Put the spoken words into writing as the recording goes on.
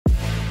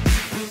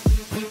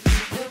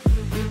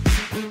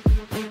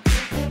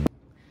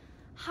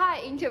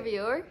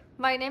interviewer.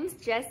 My name is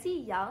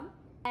Jessie Young,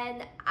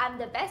 and I'm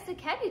the best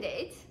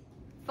candidate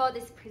for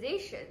this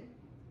position.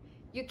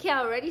 You can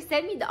already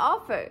send me the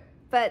offer,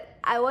 but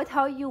I will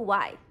tell you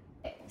why.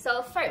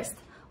 So first,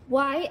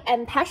 why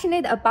I'm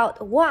passionate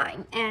about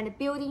wine and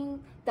building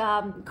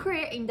the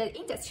career in the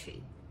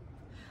industry.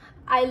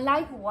 I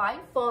like wine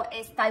for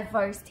its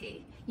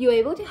diversity. You're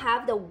able to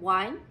have the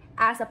wine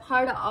as a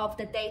part of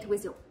the date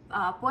with your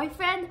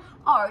boyfriend,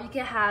 or you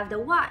can have the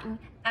wine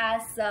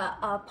as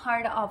a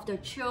part of the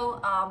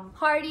chill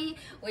party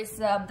with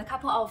the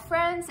couple of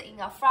friends in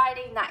a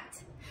Friday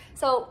night.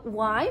 So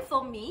wine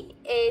for me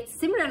is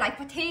similar like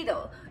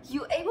potato.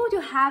 You're able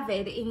to have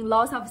it in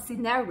lots of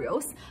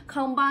scenarios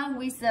combined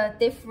with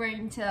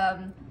different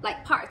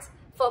like parts.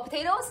 For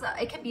potatoes,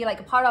 it can be like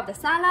a part of the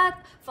salad.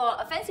 For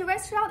a fancy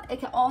restaurant,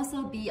 it can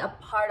also be a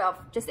part of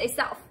just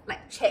itself,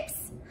 like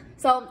chips.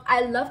 So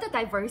I love the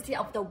diversity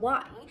of the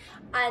wine,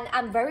 and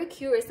I'm very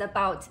curious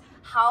about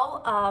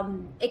how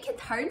it can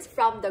turn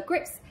from the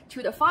grapes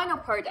to the final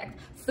product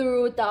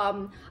through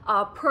the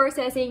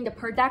processing, the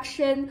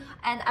production,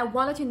 and I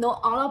wanted to know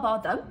all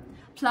about them.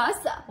 Plus,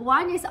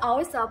 wine is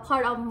always a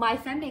part of my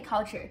family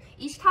culture.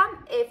 Each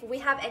time if we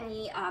have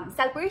any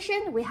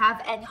celebration, we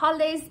have any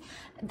holidays,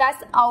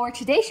 that's our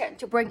tradition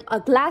to bring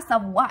a glass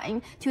of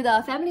wine to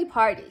the family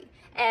party,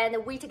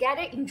 and we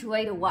together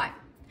enjoy the wine.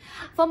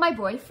 For my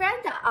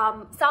boyfriend,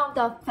 some of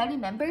the family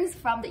members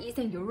from the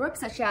Eastern Europe,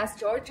 such as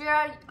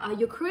Georgia,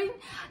 Ukraine,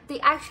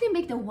 they actually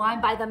make the wine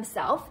by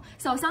themselves.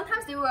 So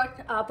sometimes they will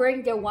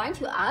bring their wine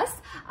to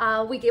us.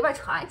 We give a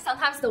try.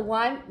 Sometimes the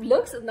wine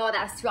looks not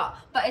as strong,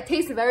 but it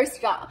tastes very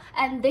strong.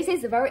 And this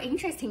is very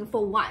interesting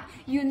for wine.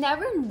 You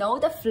never know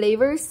the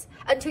flavors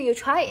until you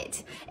try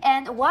it.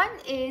 And wine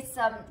is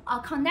a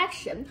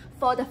connection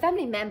for the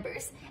family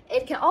members.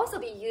 It can also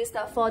be used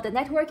for the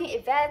networking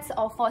events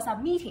or for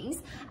some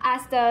meetings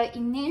as the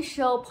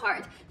initial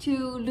part to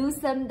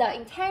loosen the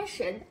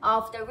intention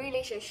of the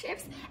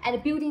relationships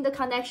and building the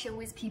connection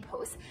with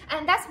people.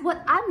 And that's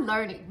what I'm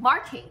learning,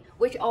 marketing,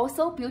 which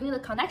also building the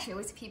connection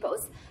with people.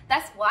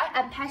 That's why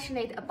I'm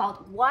passionate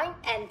about wine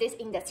and this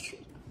industry.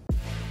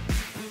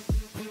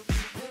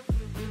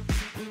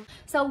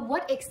 So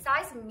what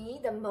excites me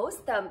the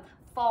most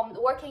from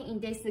working in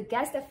this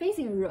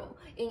guest-facing role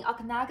in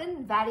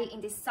Okanagan Valley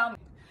in this summer,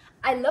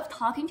 I love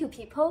talking to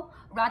people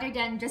rather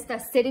than just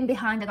sitting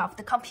behind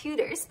the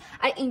computers.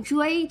 I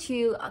enjoy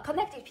to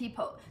connect with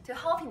people, to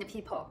helping the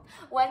people.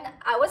 When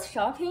I was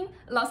shopping,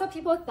 lots of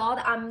people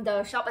thought I'm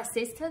the shop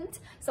assistant,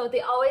 so they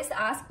always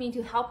ask me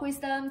to help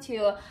with them,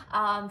 to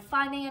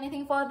finding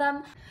anything for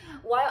them.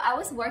 While I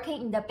was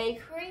working in the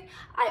bakery,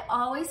 I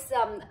always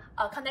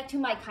connect to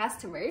my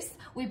customers.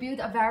 We build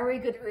a very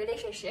good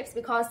relationships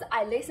because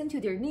I listen to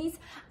their needs.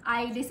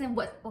 I listen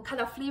what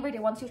kind of flavor they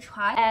want to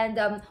try,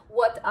 and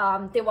what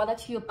they wanted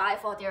to buy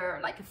for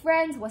their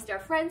friends, what's their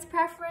friends'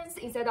 preference,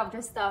 instead of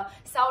just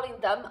selling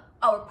them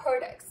our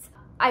products.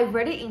 I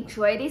really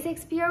enjoy this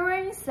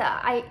experience.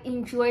 I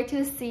enjoy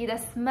to see the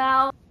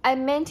smell. I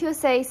meant to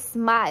say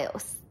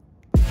smiles.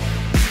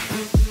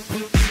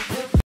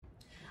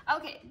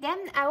 Okay, then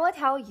I will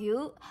tell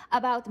you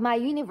about my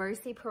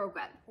university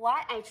program,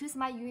 why I choose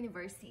my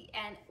university,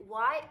 and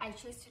why I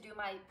choose to do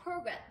my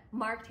program,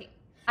 marketing.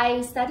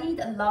 I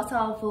studied lots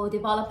of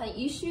development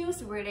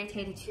issues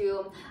related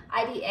to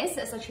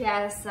IDS, such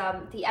as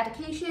the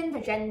education, the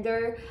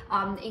gender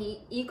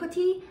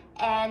equity,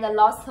 and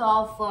lots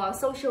of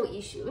social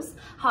issues.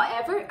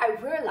 However, I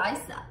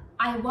realized that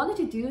I wanted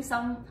to do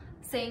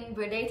something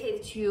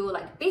related to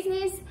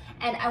business,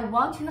 and I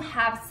want to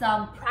have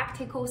some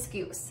practical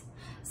skills.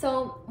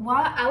 So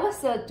while I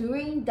was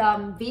doing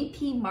the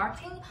VP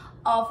marketing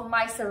of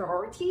my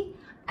sorority,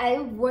 I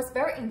was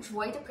very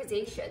enjoyed the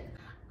position.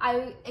 I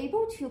was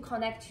able to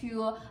connect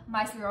to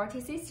my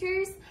sorority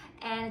sisters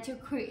and to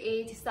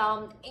create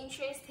some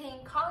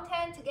interesting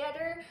content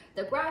together,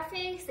 the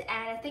graphics,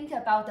 and think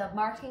about the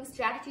marketing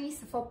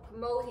strategies for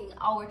promoting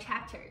our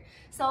chapter.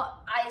 So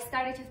I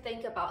started to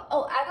think about,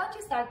 oh, I want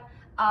to start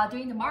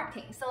doing the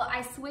marketing. So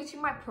I switched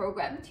my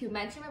program to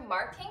management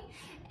marketing,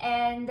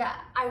 and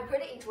I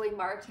really enjoy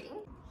marketing.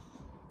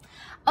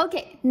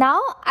 Okay, now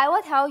I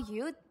will tell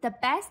you the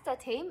best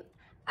team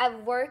I've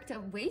worked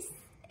with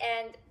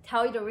and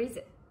tell you the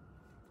reason.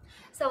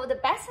 So the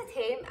best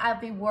team I've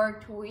been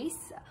worked with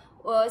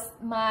was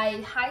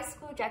my high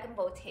school Dragon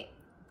Ball team.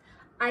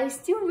 I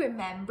still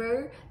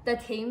remember the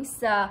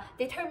team's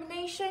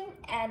determination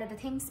and the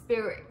team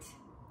spirit.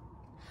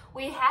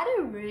 We had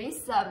a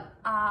race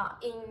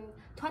in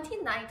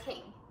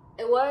 2019.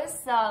 It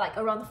was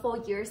around 4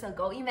 years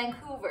ago in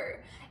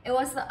Vancouver. It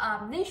was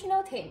a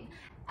national team,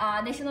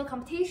 national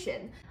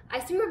competition. I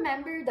still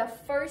remember the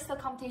first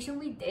competition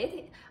we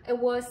did. It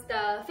was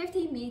the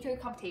 50-meter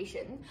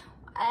competition.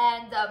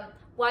 And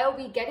while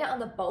we getting on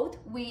the boat,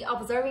 we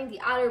observing the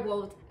other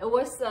boat. It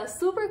was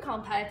super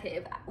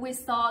competitive. We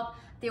saw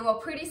they were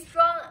pretty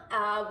strong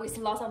with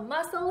lots of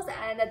muscles,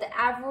 and at the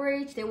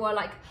average they were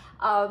like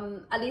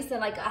at least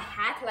like a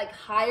hat like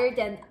higher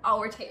than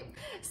our team.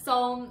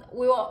 So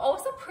we were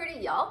also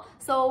pretty young,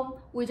 so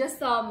we just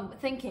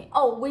thinking,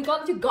 oh, we're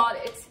going to got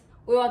it,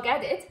 we will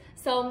get it.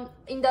 So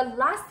in the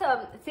last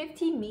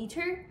 50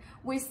 meter,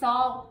 we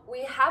saw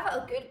we have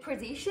a good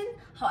position.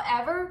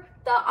 However,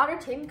 the other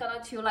team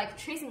gonna to like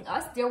chasing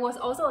us. There was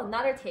also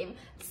another team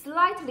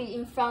slightly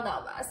in front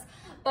of us,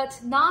 but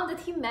now the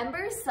team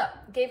members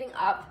giving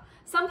up.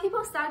 Some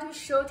people started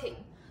shouting,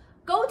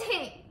 "Go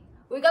team,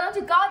 we're gonna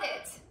to got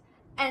it!"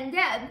 And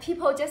then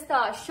people just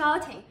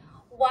shouting,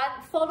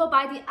 one followed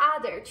by the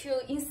other,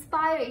 to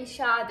inspire each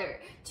other,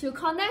 to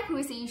connect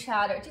with each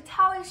other, to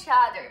tell each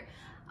other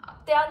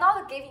they are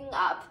not giving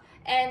up,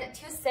 and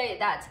to say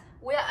that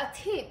we are a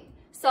team,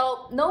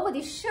 so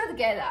nobody should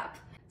get up.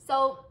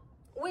 So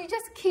we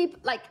just keep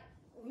like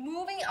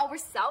moving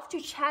ourselves to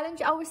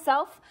challenge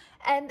ourselves,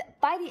 and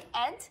by the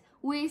end,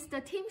 with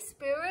the team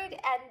spirit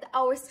and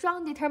our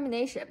strong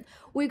determination,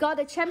 we got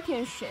a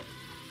championship.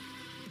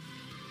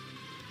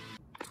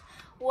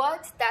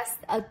 What does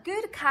a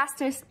good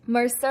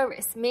customer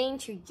service mean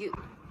to you?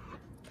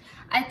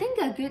 I think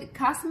a good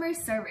customer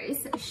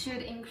service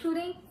should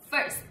include,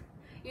 first,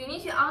 you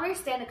need to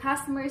understand the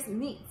customer's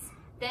needs.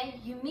 Then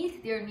you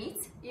meet their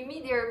needs, you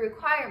meet their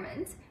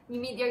requirements, you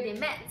meet their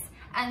demands.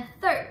 And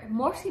third,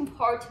 most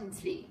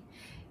importantly,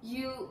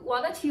 you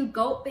wanted to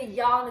go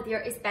beyond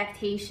their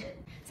expectation.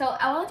 So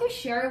I want to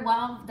share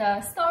one of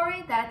the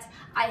story that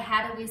I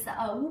had with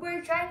an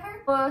Uber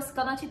driver. I was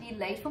gonna to be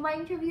late for my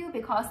interview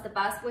because the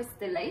bus was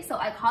delayed. So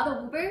I called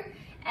an Uber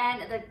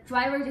and the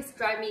driver just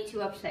drive me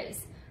to a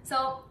place.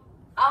 So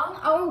on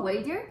our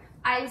way there,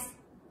 I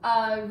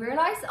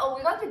realized, oh,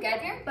 we're going to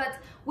get there, but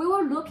we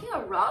were looking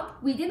around.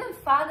 We didn't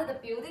find the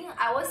building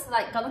I was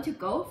like going to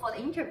go for the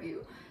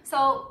interview.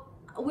 So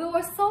we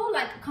were so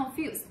like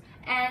confused.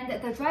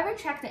 And the driver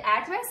checked the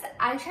address.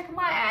 I checked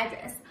my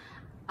address.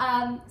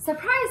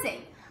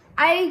 Surprising,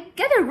 I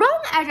get the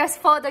wrong address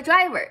for the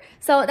driver.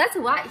 So that's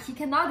why he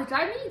cannot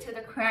drive me to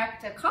the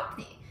correct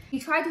company. He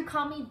tried to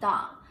calm me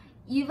down.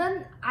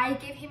 Even I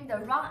gave him the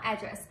wrong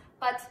address.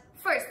 But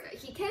first,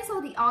 he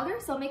canceled the order,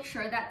 so make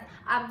sure that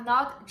I'm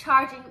not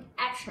charging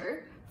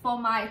extra for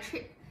my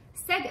trip.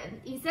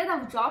 Second, instead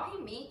of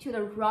dropping me to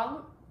the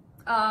wrong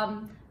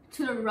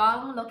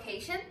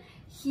location,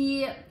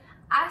 he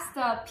asked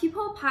the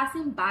people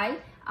passing by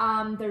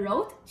the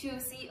road to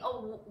see,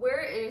 oh,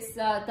 where is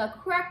the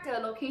correct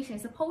location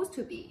supposed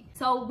to be.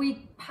 So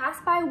we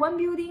passed by one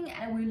building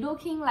and we're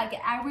looking like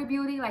every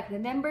building, like the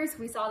numbers,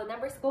 we saw the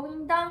numbers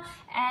going down,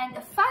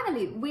 and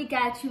finally we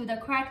get to the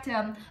correct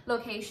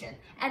location.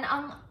 And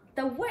on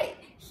the way,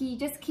 he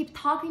just keep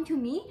talking to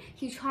me.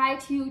 He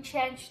tried to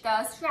change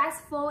the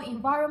stressful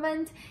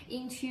environment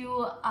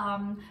into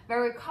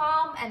very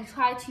calm, and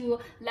try to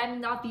let me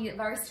not be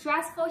very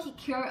stressful. He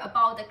cared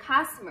about the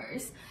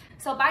customers.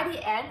 So by the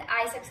end,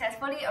 I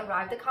successfully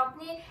arrived at the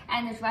company,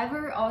 and the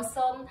driver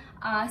also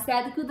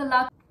said good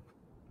luck.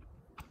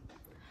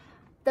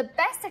 The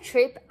best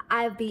trip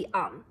I've been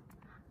on.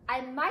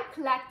 I might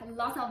collect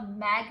lots of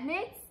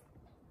magnets,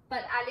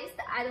 but at least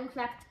I don't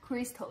collect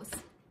crystals.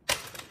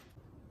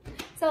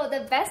 So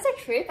the best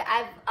trip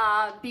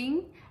I've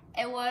been,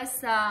 it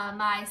was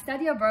my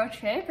study abroad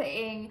trip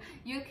in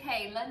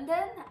UK,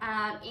 London,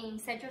 in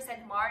Central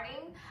St.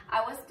 Martin.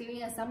 I was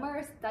doing a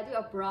summer study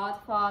abroad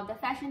for the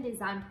fashion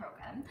design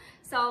program.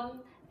 So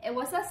it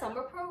was a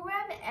summer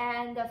program,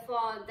 and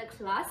for the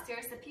class,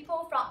 there's the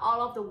people from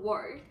all over the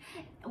world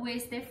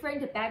with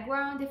different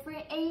background,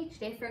 different age,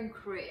 different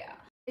career.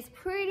 It's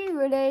pretty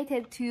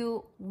related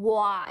to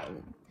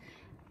wine.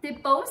 They're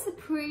both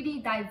pretty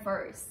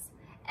diverse.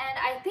 And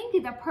I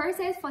think the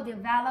process for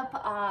develop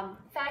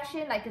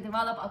fashion, like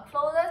develop a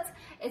clothes,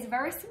 is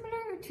very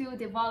similar to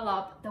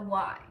develop the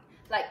wine.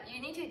 Like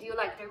you need to do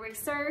like the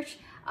research,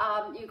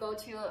 you go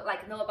to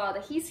like know about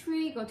the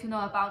history, go to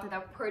know about the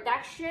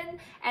production,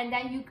 and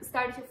then you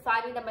start to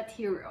find the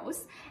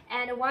materials.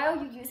 And while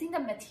you're using the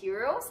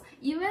materials,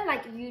 even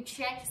like you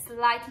change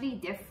slightly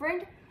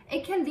different,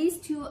 it can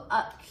lead to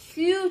a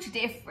huge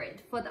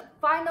difference for the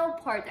final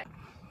product.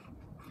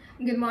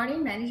 Good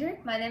morning, manager.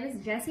 My name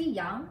is Jessie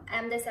Yang.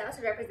 I'm the sales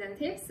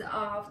representative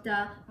of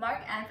the Mark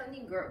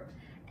Anthony Group.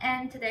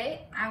 And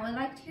today, I would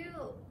like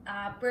to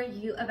bring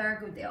you a very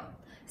good deal.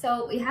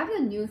 So we have a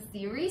new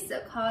series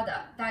called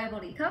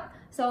Diabolica.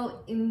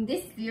 So in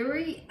this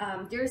theory,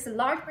 there's a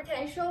large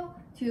potential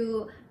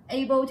to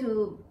able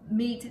to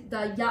meet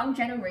the young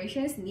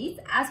generation's needs,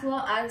 as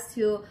well as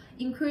to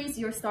increase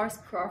your store's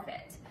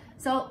profit.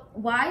 So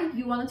why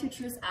you wanted to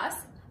choose us?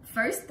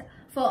 First,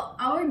 for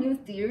our new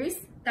series,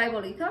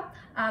 Diabolica,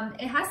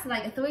 it has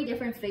like 3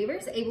 different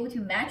flavors, able to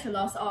match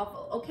lots of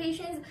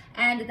occasions,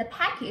 and the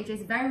package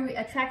is very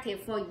attractive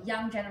for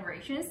young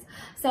generations.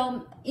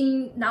 So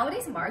in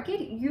nowadays market,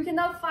 you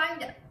cannot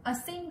find a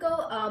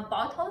single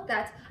bottle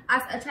that's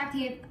as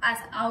attractive as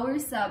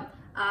ours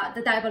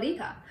the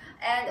Diabolica.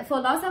 And for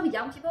lots of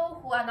young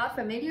people who are not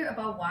familiar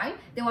about wine,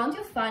 they want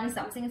to find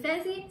something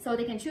fancy, so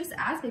they can choose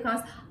us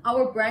because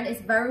our brand is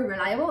very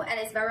reliable and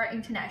it's very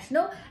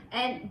international.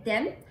 And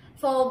then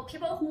for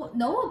people who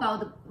know about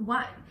the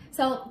wine,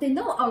 so they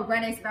know our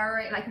brand is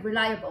very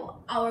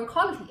reliable. Our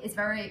quality is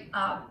very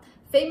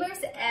famous,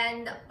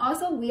 and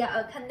also we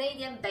are a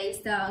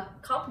Canadian-based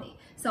company.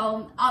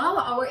 So all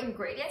of our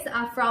ingredients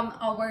are from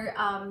our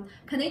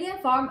Canadian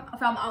farm,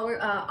 from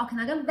our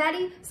Okanagan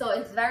Valley. So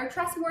it's very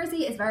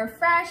trustworthy, it's very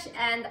fresh,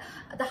 and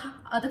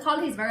the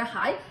quality is very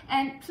high.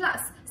 And plus,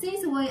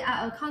 since we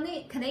are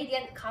a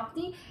Canadian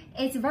company,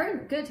 it's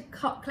very good to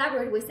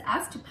collaborate with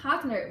us, to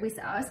partner with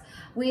us.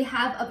 We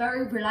have a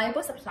very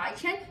reliable supply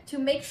chain to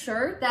make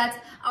sure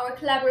that our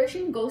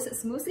collaboration goes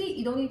smoothly.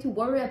 You don't need to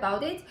worry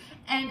about it.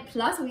 And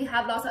plus, we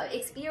have lots of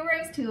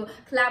experience to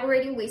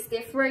collaborating with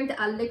different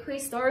liquor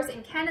stores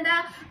in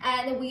Canada.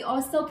 And we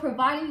also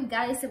providing you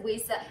guys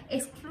with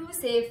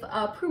exclusive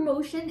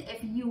promotion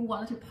if you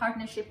want to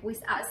partnership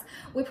with us.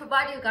 We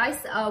provide you guys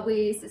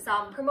with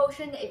some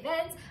promotion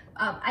events,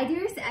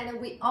 ideas, and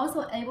we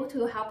also able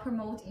to help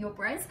promote your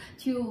brands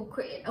to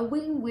create a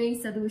win-win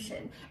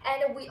solution.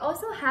 And we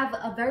also have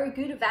a very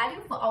good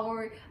value for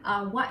our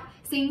wine.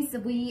 Since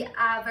we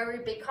are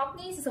very big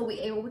companies, so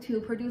we're able to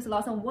produce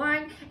lots of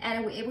wine,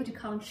 and we're able to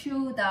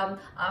control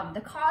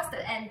the cost,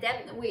 and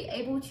then we're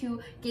able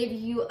to give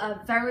you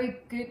a very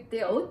good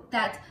deal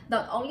that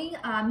not only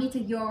meet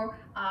your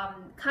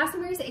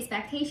customers'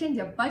 expectation,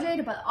 your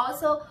budget, but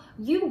also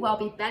you will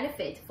be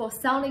benefit for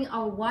selling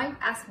our wine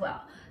as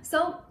well.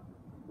 So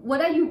what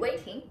are you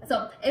waiting?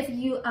 So if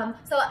you I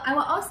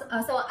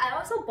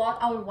also bought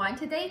our wine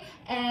today,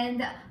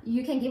 and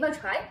you can give a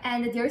try.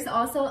 And there's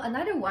also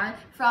another one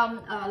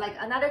from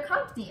another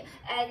company,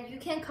 and you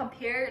can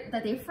compare the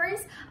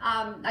difference.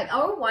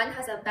 Our wine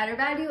has a better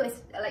value.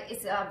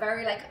 It's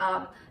very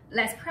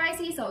less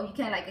pricey, so you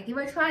can give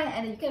it a try,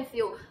 and you can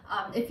feel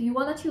if you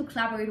wanted to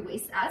collaborate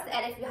with us.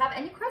 And if you have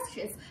any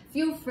questions,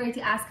 feel free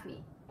to ask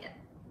me. Yeah.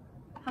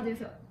 How do you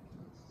feel?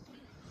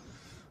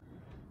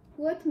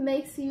 What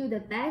makes you the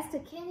best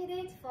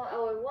candidate for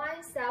our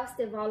wine sales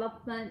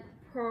development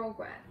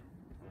program?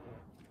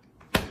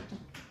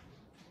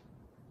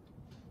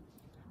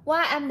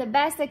 Why I'm the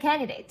best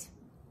candidate?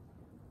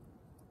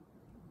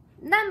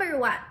 Number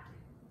one,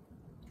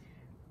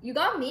 you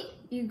got me.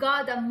 You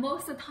got the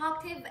most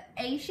talkative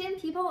Asian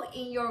people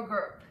in your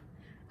group.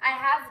 I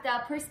have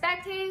the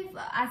perspective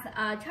as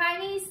a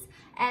Chinese,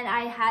 and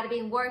I had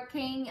been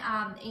working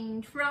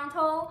in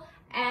Toronto.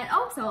 And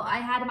also, I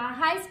had my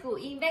high school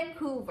in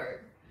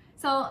Vancouver.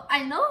 So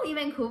I know in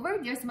Vancouver,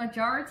 there's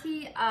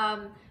majority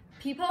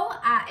people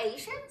are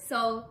Asian.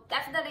 So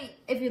definitely,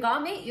 if you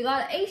got me, you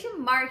got an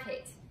Asian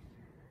market.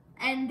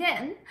 And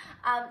then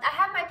I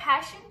have my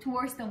passion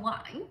towards the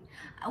wine,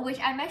 which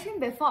I mentioned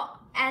before.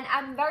 And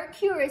I'm very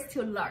curious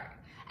to learn.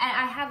 And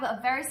I have a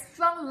very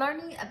strong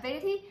learning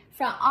ability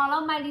from all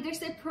of my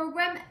leadership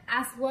program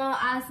as well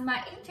as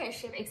my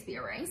internship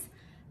experience.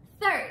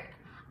 Third,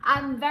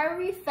 I'm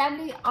very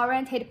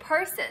family-oriented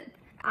person.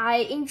 I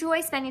enjoy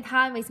spending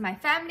time with my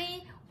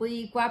family.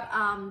 We grab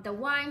the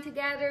wine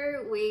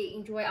together. We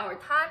enjoy our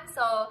time.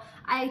 So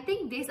I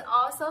think this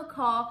also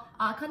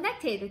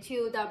connected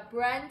to the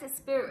brand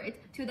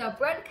spirit, to the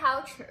brand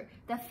culture,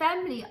 the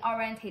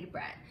family-oriented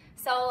brand.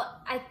 So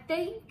I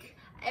think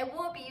it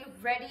will be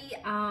really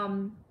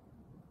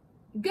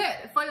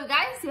good for you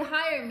guys to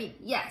hire me.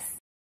 Yes.